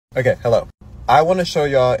Okay, hello. I want to show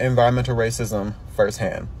y'all environmental racism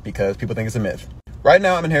firsthand because people think it's a myth. Right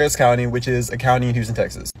now I'm in Harris County, which is a county in Houston,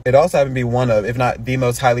 Texas. It also happens to be one of, if not the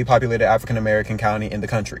most highly populated African-American county in the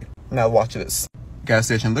country. Now watch this. Gas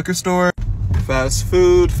station, liquor store, fast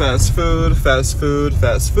food, fast food, fast food,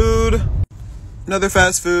 fast food, another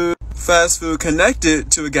fast food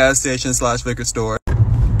connected to a gas station / liquor store,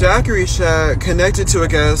 daiquiri shack connected to a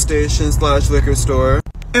gas station / liquor store,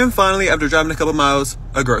 and finally, after driving a couple miles,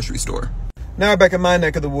 a grocery store. Now we're back in my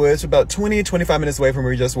neck of the woods, about 20-25 minutes away from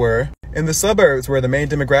where we just were, in the suburbs where the main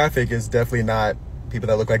demographic is definitely not people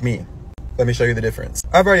that look like me. Let me show you the difference.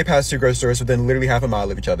 I've already passed two grocery stores within literally half a mile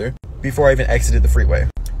of each other before I even exited the freeway.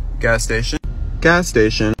 Gas station.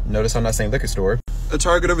 Notice I'm not saying liquor store. A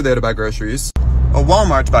Target over there to buy groceries. A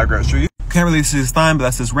Walmart to buy groceries. Can't really see this sign, but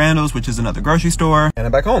that says Randall's, which is another grocery store. And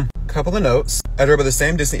I'm back home. Couple of notes. I drove by the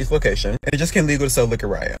same distance each location, and it just came legal to sell liquor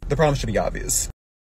riot. The problem should be obvious.